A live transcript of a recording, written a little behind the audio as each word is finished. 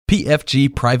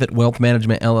PFG Private Wealth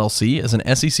Management LLC is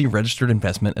an SEC-registered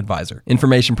investment advisor.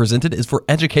 Information presented is for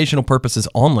educational purposes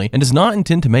only and does not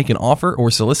intend to make an offer or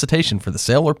solicitation for the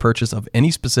sale or purchase of any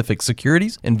specific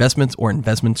securities, investments, or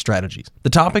investment strategies. The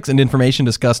topics and information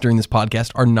discussed during this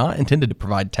podcast are not intended to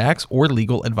provide tax or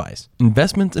legal advice.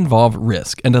 Investments involve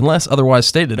risk and, unless otherwise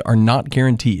stated, are not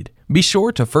guaranteed. Be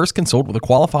sure to first consult with a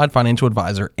qualified financial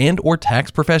advisor and/or tax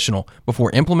professional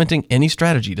before implementing any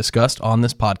strategy discussed on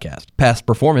this podcast. Past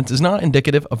performance is not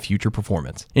indicative of future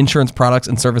performance. Insurance products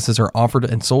and services are offered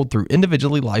and sold through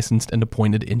individually licensed and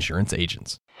appointed insurance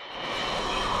agents.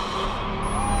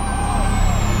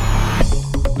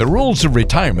 The rules of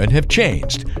retirement have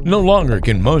changed. No longer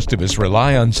can most of us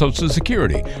rely on Social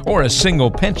Security or a single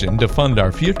pension to fund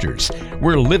our futures.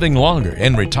 We're living longer,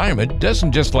 and retirement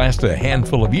doesn't just last a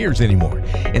handful of years anymore.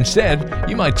 Instead,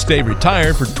 you might stay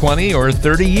retired for 20 or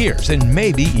 30 years, and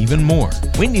maybe even more.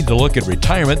 We need to look at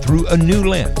retirement through a new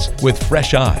lens, with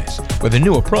fresh eyes, with a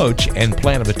new approach and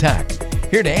plan of attack.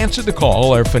 Here to answer the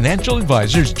call are financial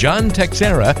advisors John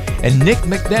Texera and Nick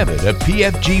McDevitt of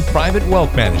PFG Private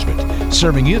Wealth Management,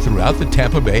 serving you throughout the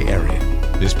Tampa Bay area.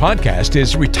 This podcast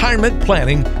is Retirement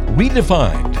Planning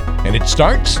Redefined, and it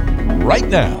starts right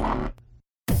now.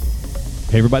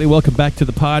 Hey everybody, welcome back to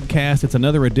the podcast. It's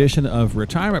another edition of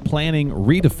Retirement Planning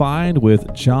Redefined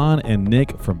with John and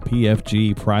Nick from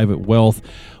PFG Private Wealth.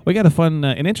 We got a fun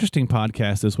and interesting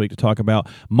podcast this week to talk about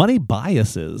money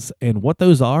biases and what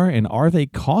those are, and are they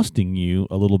costing you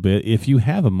a little bit if you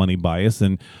have a money bias?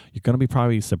 And you're going to be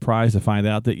probably surprised to find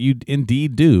out that you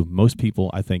indeed do. Most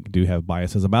people, I think, do have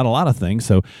biases about a lot of things.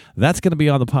 So that's going to be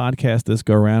on the podcast this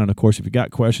go around. And of course, if you've got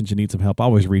questions, you need some help,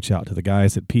 always reach out to the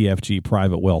guys at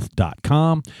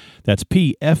pfgprivatewealth.com. That's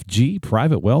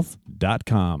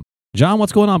pfgprivatewealth.com. John,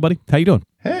 what's going on, buddy? How you doing?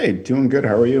 Hey, doing good.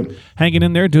 How are you? Hanging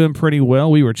in there, doing pretty well.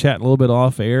 We were chatting a little bit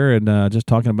off air and just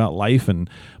talking about life and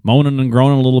moaning and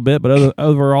groaning a little bit. But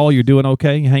overall, you're doing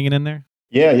okay? You hanging in there?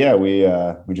 Yeah. We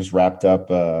just wrapped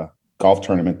up a golf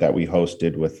tournament that we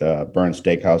hosted with Burns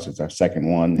Steakhouse. It's our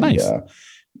second one. Nice.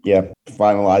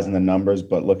 Finalizing the numbers,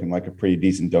 but looking like a pretty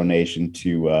decent donation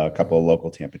to a couple of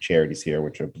local Tampa charities here,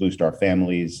 which are Blue Star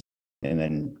Families and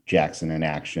then Jackson in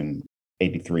Action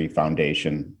 83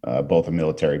 Foundation, both a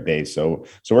military base. So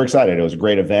we're excited. It was a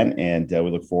great event, and we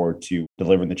look forward to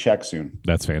delivering the check soon.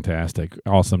 That's fantastic.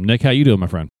 Awesome. Nick, how you doing, my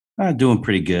friend? Doing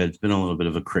pretty good. It's been a little bit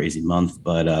of a crazy month,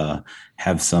 but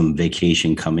have some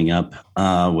vacation coming up,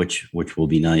 which will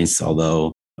be nice.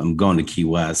 Although I'm going to Key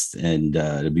West, and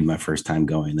it'll be my first time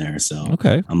going there. So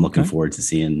okay. I'm looking forward to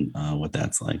seeing what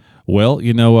that's like. Well,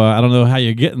 I don't know how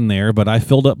you're getting there, but I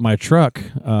filled up my truck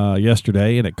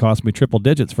yesterday, and it cost me triple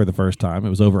digits for the first time. It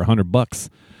was over $100.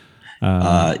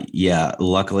 Yeah,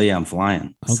 luckily I'm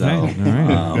flying. Okay. So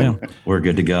all right. we're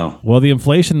good to go. Well, the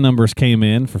inflation numbers came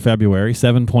in for February,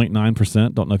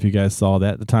 7.9%. Don't know if you guys saw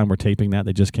that at the time we're taping that.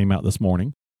 They just came out this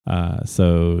morning.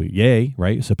 So yay,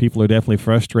 right? So people are definitely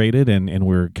frustrated, and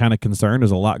we're kind of concerned.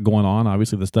 There's a lot going on,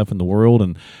 obviously, the stuff in the world,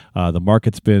 and the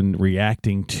market's been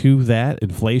reacting to that.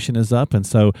 Inflation is up. And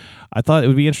so I thought it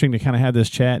would be interesting to kind of have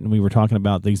this chat, and we were talking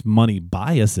about these money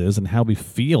biases and how we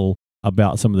feel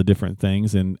about some of the different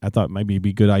things, and I thought maybe it'd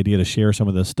be a good idea to share some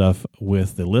of this stuff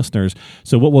with the listeners.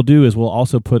 So what we'll do is we'll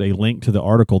also put a link to the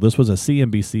article. This was a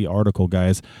CNBC article,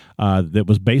 guys, that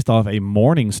was based off a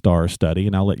Morningstar study,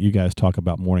 and I'll let you guys talk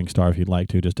about Morningstar if you'd like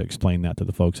to, just to explain that to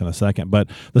the folks in a second. But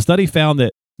the study found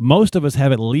that most of us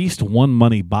have at least one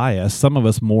money bias, some of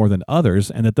us more than others,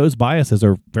 and that those biases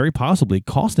are very possibly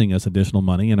costing us additional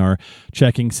money in our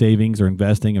checking, savings, or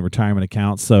investing and retirement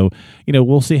accounts. So,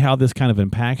 we'll see how this kind of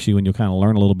impacts you, and you'll kind of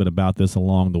learn a little bit about this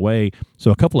along the way.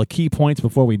 So a couple of key points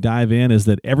before we dive in is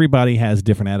that everybody has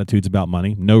different attitudes about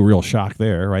money. No real shock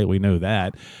there, right? We know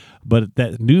that. But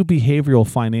that new behavioral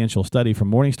financial study from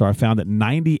Morningstar found that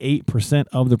 98%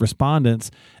 of the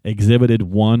respondents exhibited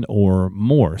one or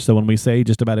more. So when we say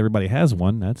just about everybody has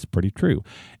one, that's pretty true,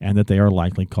 and that they are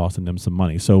likely costing them some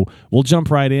money. So we'll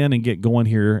jump right in and get going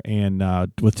here. And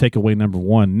with takeaway number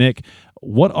one, Nick,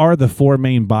 what are the four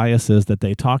main biases that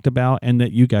they talked about and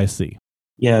that you guys see?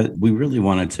 Yeah, we really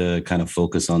wanted to kind of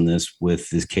focus on this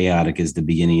with as chaotic as the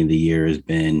beginning of the year has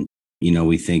been.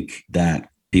 We think that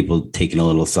people taking a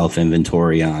little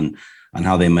self-inventory on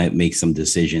how they might make some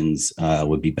decisions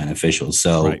would be beneficial.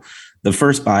 So right. The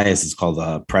first bias is called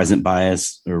the present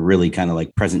bias, or really kind of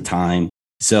like present time.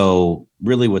 So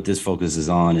really what this focuses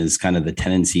on is kind of the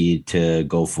tendency to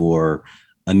go for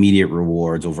immediate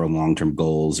rewards over long-term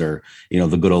goals, or,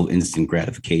 the good old instant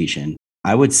gratification.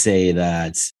 I would say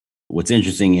that what's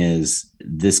interesting is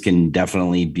this can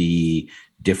definitely be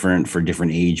different for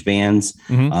different age bands.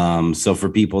 Mm-hmm. So for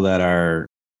people that are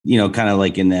kind of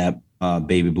like in that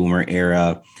baby boomer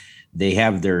era, they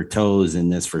have their toes in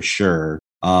this for sure.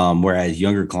 Whereas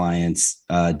younger clients,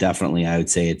 definitely, I would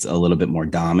say it's a little bit more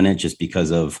dominant just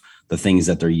because of the things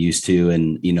that they're used to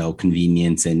and,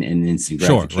 convenience and instant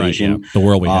gratification. Right, yeah. The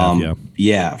world we have. Yeah.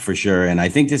 Yeah, for sure. And I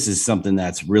think this is something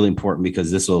that's really important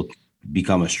because this will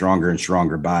become a stronger and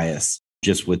stronger bias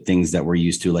just with things that we're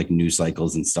used to, like news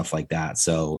cycles and stuff like that.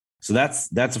 So that's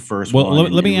a first one. Well,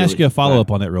 let me ask you a follow-up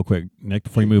on that real quick, Nick,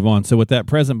 before you move on. So with that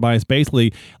present bias,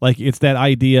 basically, like it's that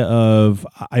idea of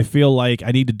I feel like I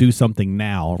need to do something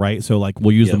now, right? So like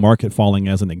we'll use the market falling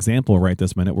as an example right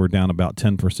this minute. We're down about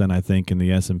 10%, I think, in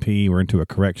the S&P. We're into a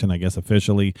correction, I guess,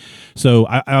 officially. So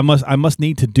I must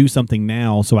need to do something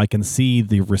now so I can see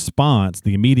the response,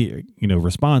 the immediate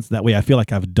response. That way I feel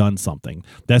like I've done something.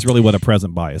 That's really what a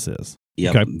present bias is.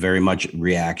 Yep, okay. Very much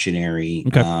reactionary,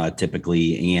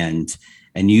 typically, and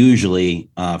usually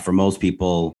for most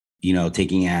people,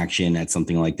 taking action at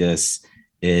something like this,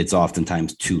 it's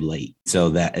oftentimes too late. So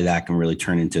that can really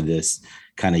turn into this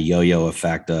kind of yo-yo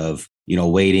effect of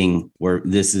waiting. Where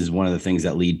this is one of the things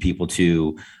that lead people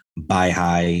to buy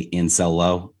high and sell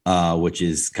low, which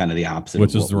is kind of the opposite.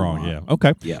 Which is wrong. Yeah.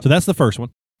 Okay. Yeah. So that's the first one.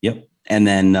 Yep. And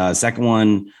then second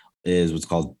one is what's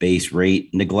called base rate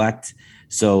neglect.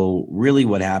 So really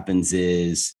what happens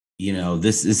is,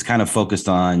 this is kind of focused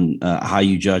on how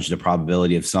you judge the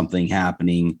probability of something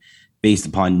happening based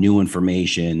upon new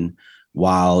information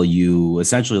while you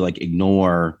essentially like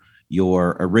ignore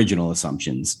your original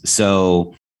assumptions.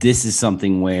 So this is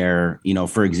something where,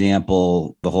 for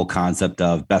example, the whole concept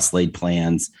of best laid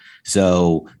plans.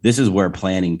 So this is where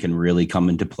planning can really come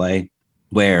into play,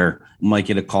 where you might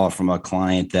get a call from a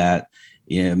client that,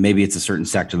 maybe it's a certain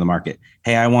sector of the market.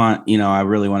 Hey, I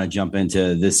really want to jump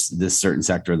into this certain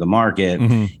sector of the market.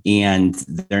 Mm-hmm. And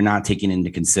they're not taking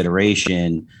into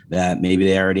consideration that maybe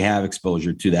they already have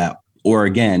exposure to that. Or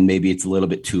again, maybe it's a little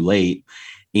bit too late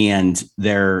and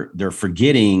they're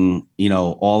forgetting,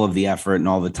 all of the effort and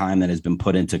all the time that has been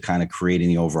put into kind of creating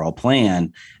the overall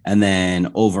plan and then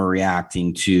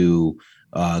overreacting to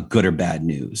good or bad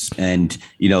news. And,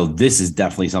 this is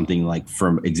definitely something like,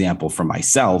 for example, for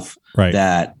myself, right,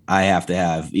 that I have to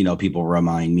have, people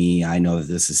remind me. I know that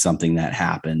this is something that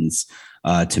happens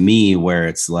to me where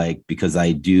it's like, because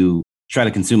I do try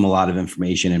to consume a lot of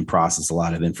information and process a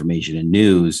lot of information and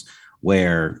news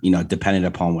where, depending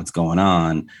upon what's going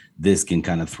on, this can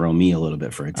kind of throw me a little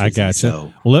bit for a tizzy. I got you.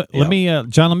 So, let me,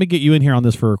 John, let me get you in here on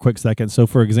this for a quick second. So,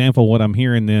 for example, what I'm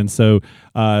hearing then, the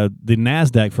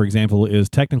NASDAQ, for example, is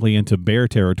technically into bear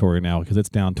territory now because it's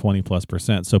down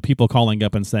 20+%. So people calling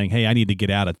up and saying, hey, I need to get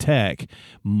out of tech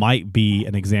might be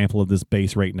an example of this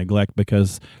base rate neglect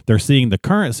because they're seeing the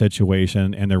current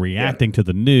situation and they're reacting to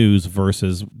the news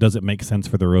versus does it make sense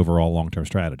for their overall long-term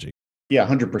strategy? Yeah,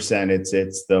 100%.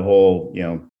 It's the whole,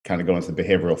 kind of going to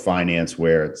behavioral finance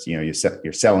where it's,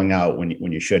 you're selling out when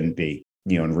you shouldn't be,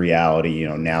 in reality,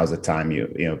 now's the time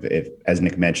if as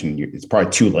Nick mentioned, it's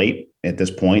probably too late at this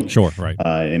point. Sure. Right.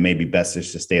 It may be best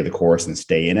just to stay the course and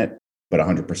stay in it, but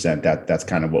 100% that's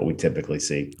kind of what we typically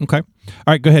see. Okay. All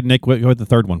right. Go ahead, Nick. Go with the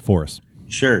third one for us.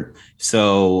 Sure.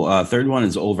 So third one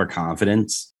is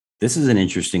overconfidence. This is an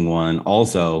interesting one.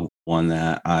 Also one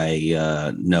that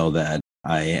I know that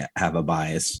I have a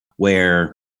bias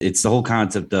where it's the whole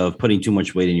concept of putting too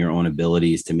much weight in your own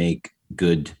abilities to make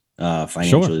good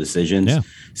financial decisions. Yeah.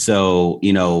 So,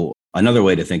 another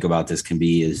way to think about this can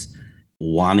be is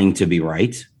wanting to be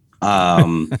right.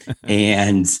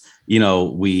 And,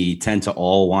 we tend to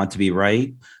all want to be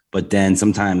right, but then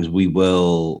sometimes we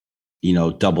will,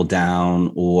 double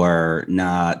down or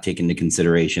not take into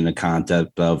consideration the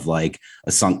concept of like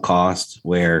a sunk cost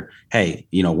where, hey,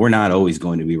 we're not always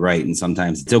going to be right. And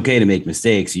sometimes it's okay to make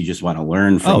mistakes. You just want to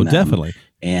learn from them. Definitely.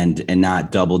 And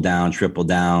not double down, triple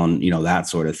down, that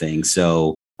sort of thing.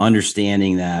 So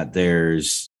understanding that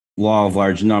there's law of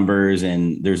large numbers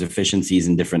and there's efficiencies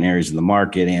in different areas of the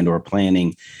market and or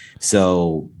planning.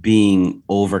 So being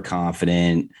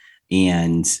overconfident.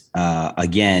 And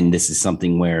again, this is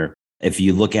something where if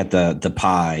you look at the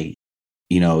pie,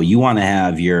 you want to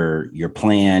have your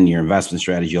plan, your investment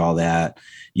strategy, all that.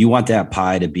 You want that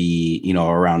pie to be,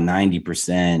 around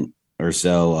 90% or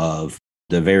so of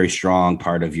the very strong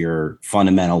part of your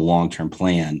fundamental long-term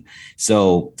plan.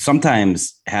 So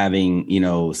sometimes having,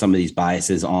 some of these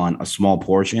biases on a small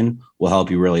portion will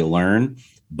help you really learn,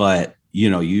 but,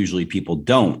 usually people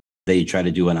don't. They try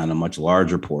to do it on a much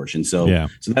larger portion. So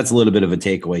that's a little bit of a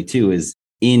takeaway too, is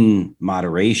in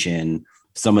moderation,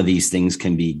 some of these things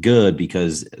can be good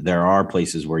because there are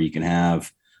places where you can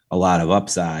have a lot of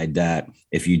upside that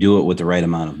if you do it with the right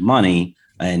amount of money,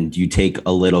 and you take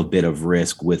a little bit of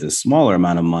risk with a smaller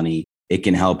amount of money, it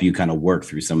can help you kind of work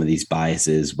through some of these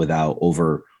biases without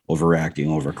overreacting,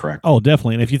 overcorrecting. Oh,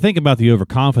 definitely. And if you think about the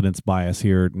overconfidence bias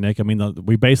here, Nick, I mean,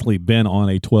 we've basically been on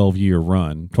a 12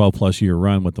 plus year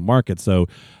run with the market. So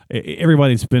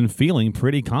everybody's been feeling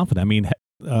pretty confident. I mean,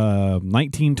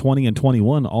 19, 20, and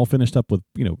 21 all finished up with,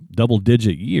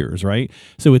 double-digit years, right?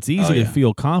 So it's easy to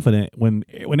feel confident when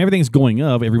everything's going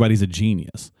up, everybody's a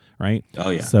genius, right?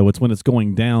 Oh, yeah. So it's when it's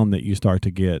going down that you start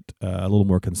to get a little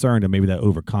more concerned, and maybe that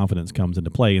overconfidence comes into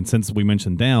play. And since we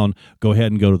mentioned down, go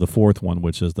ahead and go to the fourth one,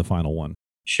 which is the final one.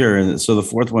 Sure. So the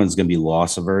fourth one is going to be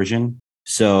loss aversion.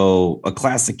 So a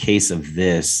classic case of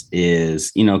this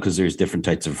is, because there's different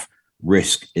types of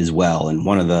risk as well. And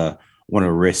one of the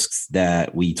risks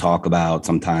that we talk about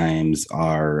sometimes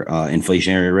are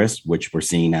inflationary risks, which we're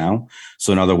seeing now.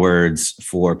 So in other words,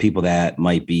 for people that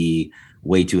might be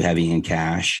way too heavy in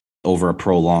cash over a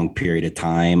prolonged period of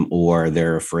time, or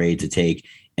they're afraid to take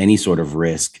any sort of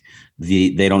risk,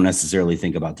 they don't necessarily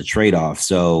think about the trade-off.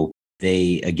 So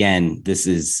this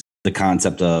is the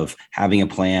concept of having a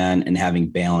plan and having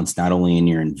balance, not only in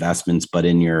your investments, but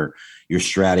in your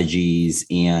strategies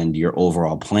and your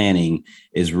overall planning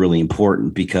is really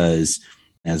important, because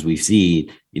as we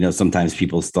see, sometimes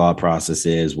people's thought process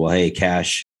is, well, hey,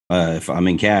 cash, if I'm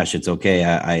in cash, it's okay.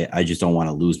 I just don't want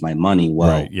to lose my money.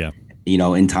 Well, right, yeah.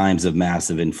 In times of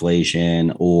massive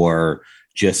inflation, or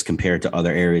just compared to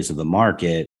other areas of the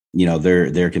market,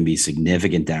 there can be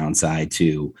significant downside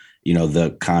to,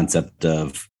 the concept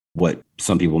of what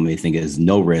some people may think is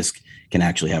no risk can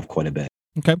actually have quite a bit.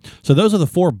 Okay, so those are the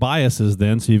four biases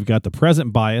then. So you've got the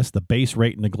present bias, the base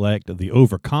rate neglect, the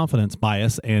overconfidence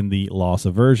bias, and the loss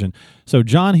aversion. So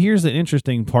John, here's the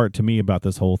interesting part to me about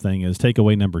this whole thing is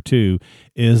takeaway number 2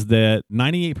 is that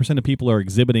 98% of people are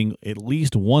exhibiting at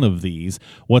least one of these.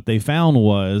 What they found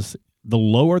was the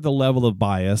lower the level of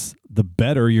bias, the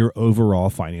better your overall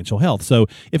financial health. So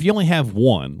if you only have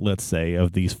one, let's say,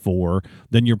 of these four,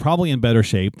 then you're probably in better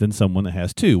shape than someone that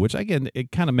has two, which, again,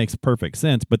 it kind of makes perfect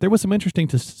sense. But there was some interesting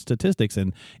statistics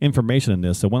and information in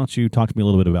this. So why don't you talk to me a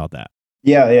little bit about that?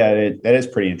 Yeah, that is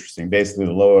pretty interesting. Basically,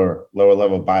 the lower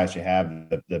level of bias you have,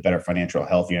 the better financial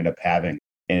health you end up having.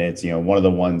 And it's, one of the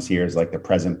ones here is like the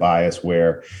present bias,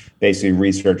 where basically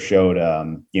research showed,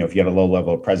 if you had a low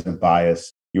level of present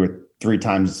bias, you were 3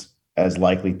 times as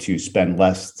likely to spend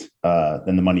less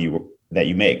than the money that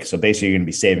you make. So basically, you're going to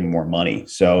be saving more money.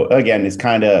 So again, it's you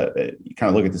kind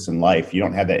of look at this in life. You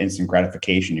don't have that instant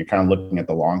gratification. You're kind of looking at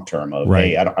the long term of, right.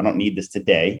 Hey, I don't need this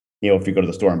today. If you go to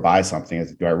the store and buy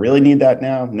something, do I really need that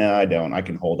now? No, I don't. I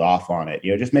can hold off on it.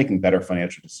 Just making better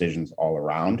financial decisions all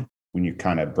around when you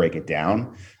kind of break it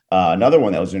down. Another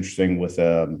one that was interesting with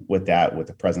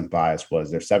the present bias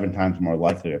was they're 7 times more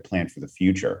likely to plan for the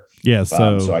future. Yeah.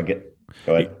 So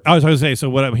go ahead. I was going to say, so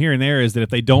what I'm hearing there is that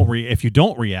if you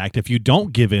don't react, if you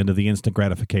don't give in to the instant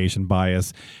gratification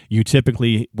bias, you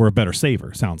typically were a better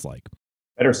saver, sounds like.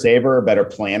 Better saver, better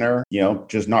planner,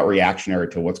 just not reactionary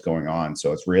to what's going on.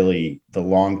 So it's really the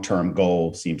long-term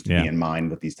goal seems to be in mind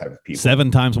with these type of people.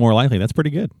 7 times more likely. That's pretty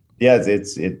good. Yeah,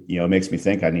 it makes me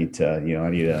think I need to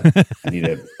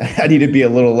be a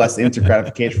little less instant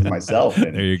gratification for myself.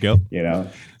 And, there you go.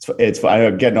 It's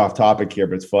I'm getting off topic here,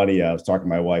 but it's funny. I was talking to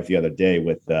my wife the other day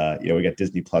with, we got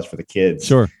Disney Plus for the kids.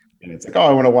 Sure. And it's like, oh,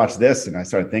 I want to watch this. And I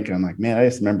started thinking, I'm like, man, I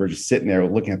just remember just sitting there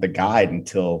looking at the guide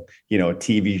until, a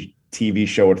TV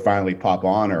show would finally pop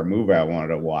on, or a movie I wanted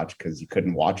to watch, because you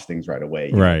couldn't watch things right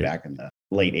away. Right. Back in the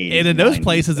late 80s. And in those 90s,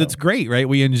 places, it's great, right?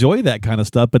 We enjoy that kind of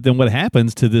stuff. But then what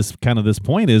happens to this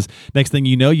point is next thing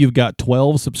you know, you've got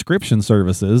 12 subscription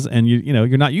services, and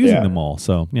you're not using them all.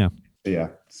 So, yeah. Yeah.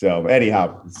 So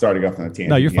anyhow, starting off on a tangent.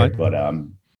 No, you're fine. But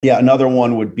another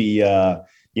one would be,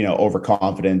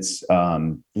 overconfidence,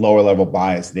 lower level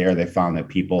bias there. They found that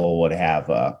people would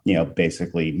have,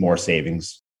 basically more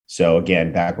savings. So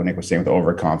again, back when Nick was saying with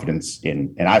overconfidence,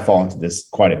 and I fall into this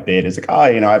quite a bit, is like,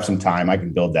 I have some time, I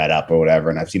can build that up or whatever.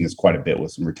 And I've seen this quite a bit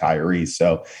with some retirees.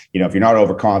 So, if you're not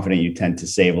overconfident, you tend to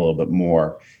save a little bit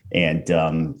more. And,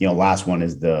 last one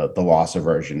is the loss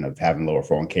aversion of having lower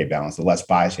 401k balance. The less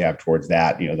bias you have towards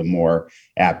that, the more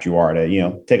apt you are to,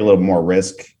 take a little more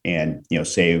risk and,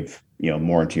 save,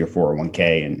 more into your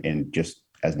 401k and just,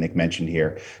 as Nick mentioned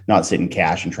here, not sit in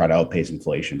cash and try to outpace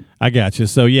inflation. I got you.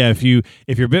 So yeah, if you're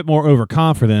a bit more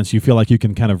overconfident, you feel like you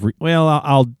can kind of,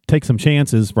 I'll take some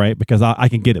chances, right? Because I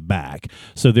can get it back.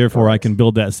 So therefore I can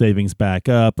build that savings back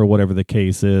up, or whatever the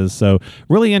case is. So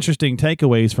really interesting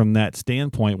takeaways from that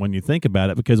standpoint when you think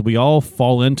about it, because we all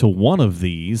fall into one of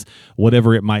these,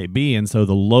 whatever it might be. And so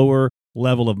the lower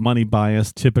level of money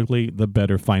bias, typically the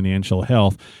better financial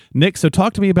health. Nick, so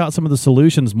talk to me about some of the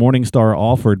solutions Morningstar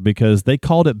offered, because they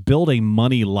called it Build a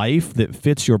Money Life that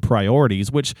fits your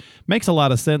priorities, which makes a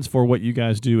lot of sense for what you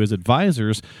guys do as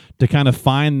advisors to kind of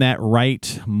find that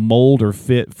right mold or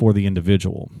fit for the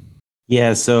individual.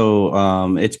 Yeah,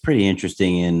 so it's pretty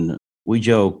interesting, and we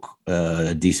joke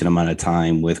a decent amount of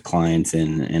time with clients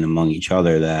and among each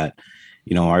other that,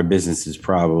 our business is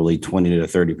probably 20 to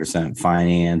 30%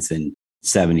 finance and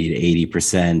 70 to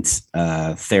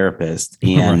 80% therapist.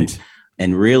 And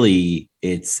and really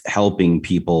it's helping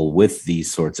people with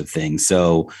these sorts of things.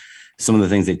 So some of the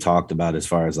things they talked about as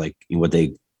far as like what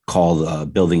they call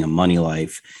building a money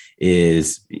life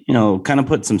is, kind of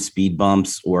put some speed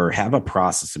bumps or have a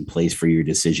process in place for your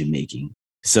decision making.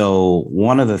 So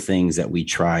one of the things that we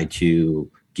try to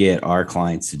get our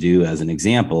clients to do as an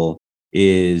example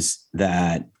is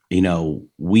that,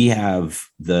 we have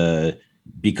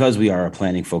because we are a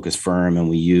planning focused firm and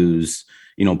we use,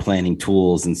 planning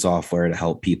tools and software to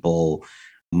help people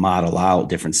model out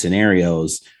different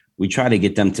scenarios, we try to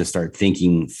get them to start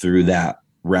thinking through that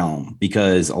realm,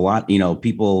 because a lot,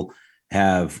 people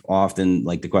have often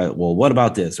like the question, well, what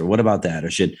about this or what about that?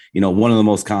 Or should, one of the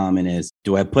most common is,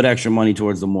 do I put extra money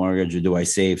towards the mortgage or do I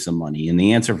save some money? And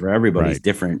the answer for everybody is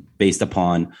different based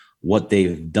upon what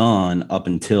they've done up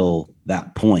until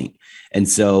that point. And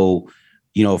so,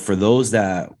 for those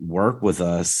that work with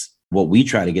us, what we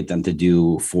try to get them to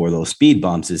do for those speed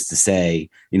bumps is to say,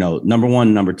 number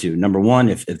one, number two. Number one,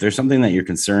 if there's something that you're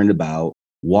concerned about,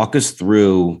 walk us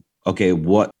through, okay,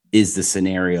 what is the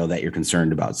scenario that you're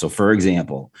concerned about? So for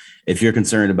example, if you're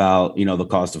concerned about, the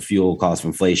cost of fuel, cost of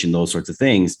inflation, those sorts of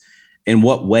things, in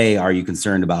what way are you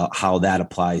concerned about how that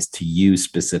applies to you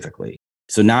specifically?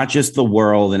 So not just the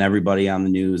world and everybody on the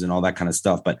news and all that kind of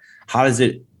stuff, but how does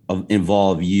it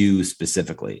involve you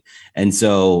specifically? And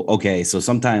so, okay, so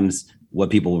sometimes what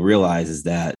people realize is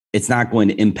that it's not going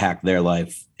to impact their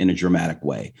life in a dramatic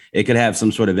way. It could have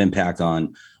some sort of impact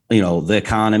on, the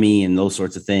economy and those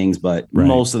sorts of things, but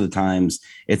most of the times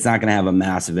it's not going to have a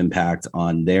massive impact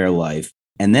on their life.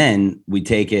 And then we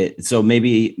take it. So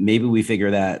maybe we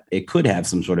figure that it could have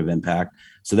some sort of impact.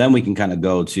 So then we can kind of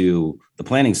go to the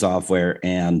planning software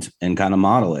and kind of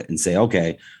model it and say,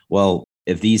 okay, well,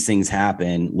 if these things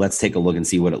happen, let's take a look and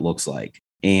see what it looks like.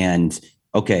 And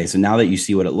okay, so now that you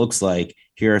see what it looks like,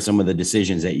 here are some of the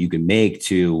decisions that you can make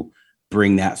to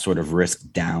bring that sort of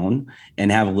risk down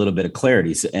and have a little bit of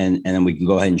clarity. So, and then we can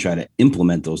go ahead and try to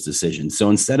implement those decisions. So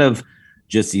instead of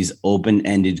just these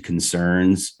open-ended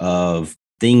concerns of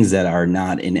things that are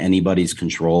not in anybody's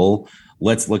control,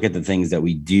 let's look at the things that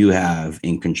we do have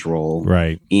in control,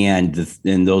 right? And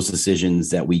those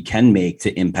decisions that we can make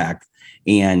to impact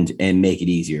and make it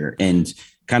easier. And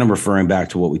kind of referring back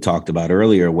to what we talked about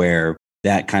earlier, where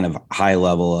that kind of high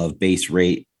level of base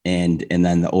rate and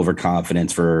then the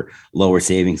overconfidence for lower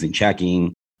savings and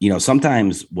checking,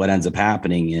 sometimes what ends up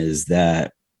happening is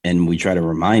that, and we try to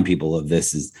remind people of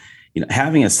this, is,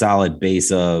 having a solid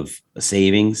base of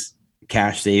savings,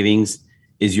 cash savings,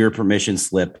 is your permission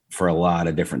slip for a lot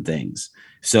of different things.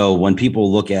 So when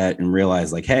people look at and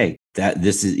realize like, hey, that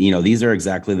this is, these are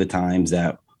exactly the times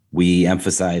that we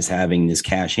emphasize having this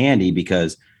cash handy,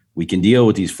 because we can deal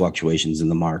with these fluctuations in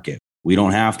the market. We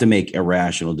don't have to make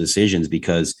irrational decisions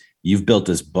because you've built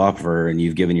this buffer and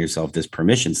you've given yourself this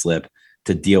permission slip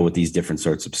to deal with these different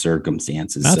sorts of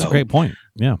circumstances. That's a great point.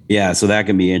 Yeah. Yeah. So that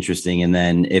can be interesting. And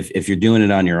then if you're doing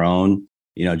it on your own,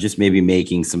 just maybe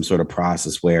making some sort of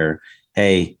process where,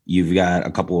 hey, you've got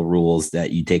a couple of rules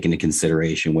that you take into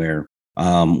consideration where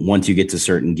once you get to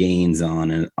certain gains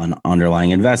on an underlying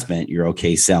investment, you're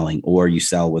okay selling, or you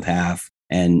sell with half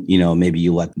and, maybe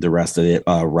you let the rest of it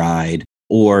ride,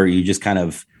 or you just kind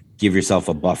of give yourself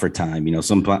a buffer time.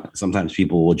 Sometimes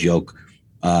people will joke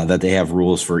that they have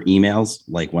rules for emails,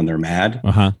 like when they're mad.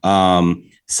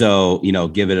 So,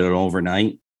 give it an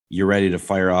overnight. You're ready to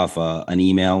fire off an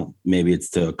email. Maybe it's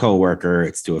to a coworker,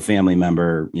 it's to a family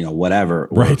member, whatever.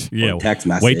 Or text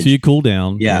message. Wait till you cool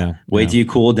down. Wait till you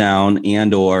cool down,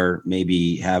 and or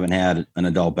maybe haven't had an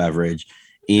adult beverage,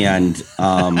 and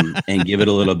give it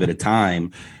a little bit of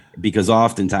time, because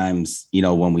oftentimes,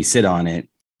 when we sit on it,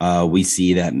 we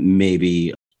see that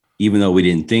maybe, even though we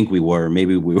didn't think we were,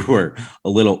 maybe we were a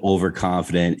little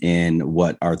overconfident in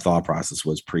what our thought process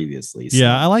was previously. So.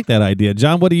 Yeah, I like that idea.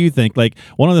 John, what do you think? Like,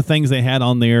 one of the things they had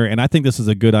on there, and I think this is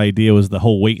a good idea, was the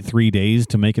whole wait 3 days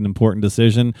to make an important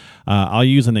decision. I'll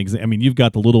use an example. I mean, you've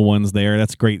got the little ones there.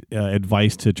 That's great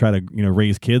advice to try to,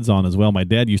 raise kids on as well. My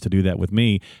dad used to do that with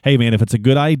me. Hey, man, if it's a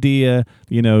good idea,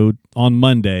 on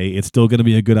Monday, it's still going to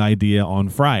be a good idea on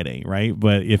Friday, right?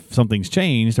 But if something's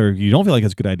changed or you don't feel like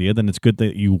it's a good idea, then it's good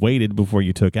that you waited before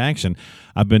you took action.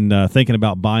 I've been thinking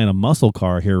about buying a muscle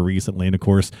car here recently, and of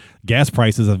course, gas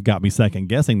prices have got me second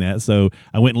guessing that. So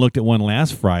I went and looked at one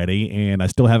last Friday, and I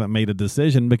still haven't made a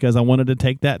decision because I wanted to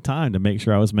take that time to make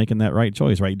sure I was making that right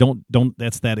choice, right? Don't.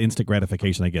 That's that instant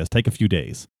gratification, I guess. Take a few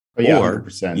days. But yeah, or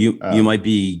 100%. You might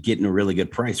be getting a really good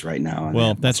price right now.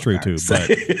 Well, that's true too.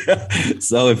 But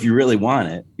so if you really want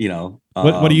it,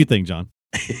 what do you think, John?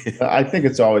 I think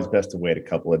it's always best to wait a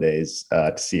couple of days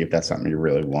to see if that's something you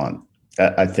really want.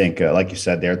 I think, like you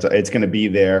said, there it's going to be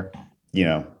there,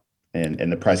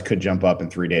 and the price could jump up in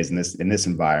 3 days in this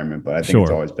environment. But I think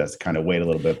it's always best to kind of wait a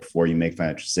little bit before you make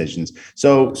financial decisions.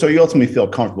 So you ultimately feel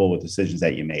comfortable with decisions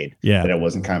that you made. Yeah, that it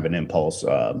wasn't kind of an impulse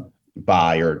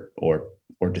buy or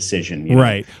decision,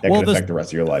 right? That could affect the rest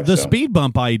of your life. The speed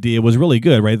bump idea was really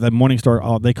good, right? The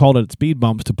Morningstar, they called it speed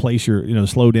bumps to place your,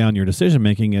 slow down your decision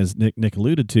making, as Nick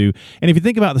alluded to. And if you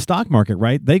think about the stock market,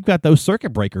 right, they've got those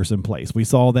circuit breakers in place. We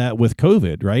saw that with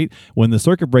COVID, right? When the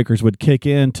circuit breakers would kick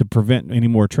in to prevent any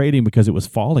more trading because it was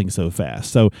falling so fast.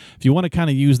 So if you want to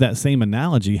kind of use that same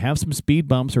analogy, have some speed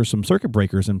bumps or some circuit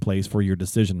breakers in place for your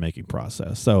decision making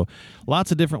process. So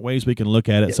lots of different ways we can look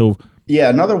at it. Yeah,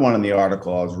 another one in the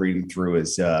article I was reading through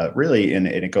is really, and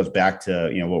it goes back to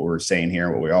what we were saying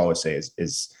here. What we always say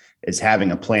is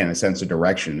having a plan, a sense of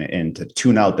direction, and to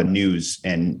tune out the news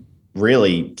and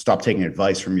really stop taking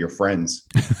advice from your friends,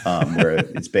 where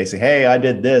it's basically, hey, I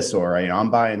did this, or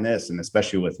I'm buying this, and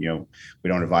especially with we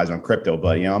don't advise on crypto,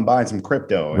 but I'm buying some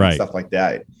crypto and stuff like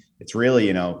that. It's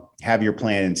really have your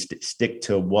plan and stick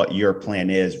to what your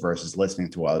plan is versus listening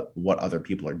to what other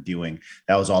people are doing.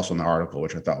 That was also in the article,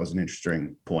 which I thought was an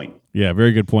interesting point. Yeah,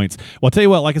 very good points. Well, I'll tell you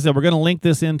what, like I said, we're going to link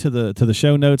this into the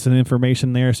show notes and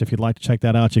information there. So if you'd like to check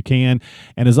that out, you can.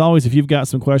 And as always, if you've got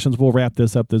some questions, we'll wrap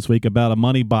this up this week about a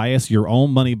money bias, your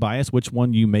own money bias, which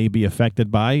one you may be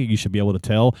affected by. You should be able to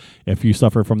tell if you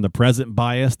suffer from the present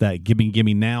bias, that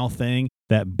gimme now thing,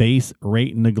 that base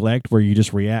rate neglect where you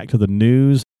just react to the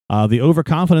news. The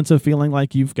overconfidence of feeling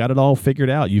like you've got it all figured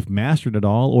out, you've mastered it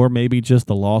all, or maybe just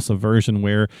the loss aversion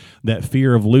where that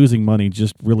fear of losing money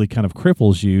just really kind of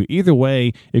cripples you. Either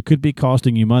way, it could be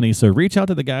costing you money. So reach out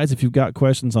to the guys if you've got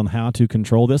questions on how to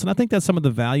control this. And I think that's some of the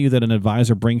value that an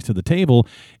advisor brings to the table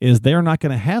is they're not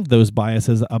going to have those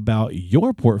biases about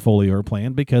your portfolio or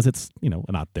plan because it's,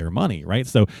 not their money, right?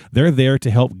 So they're there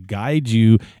to help guide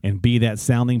you and be that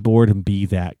sounding board and be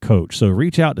that coach. So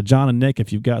reach out to John and Nick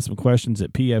if you've got some questions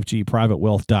at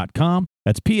pfgprivatewealth.com.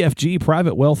 That's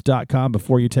pfgprivatewealth.com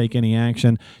before you take any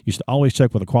action. You should always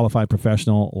check with a qualified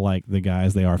professional like the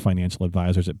guys. They are financial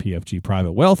advisors at PFG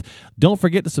Private Wealth. Don't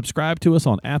forget to subscribe to us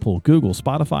on Apple, Google,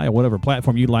 Spotify, or whatever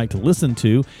platform you'd like to listen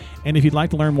to. And if you'd like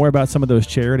to learn more about some of those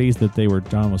charities that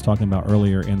John was talking about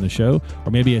earlier in the show,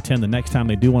 or maybe attend the next time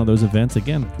they do one of those events,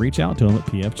 again, reach out to them at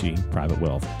PFG Private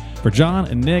Wealth. For John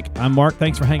and Nick, I'm Mark.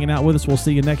 Thanks for hanging out with us. We'll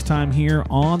see you next time here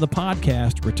on the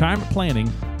podcast, Retirement Planning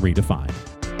Redefined.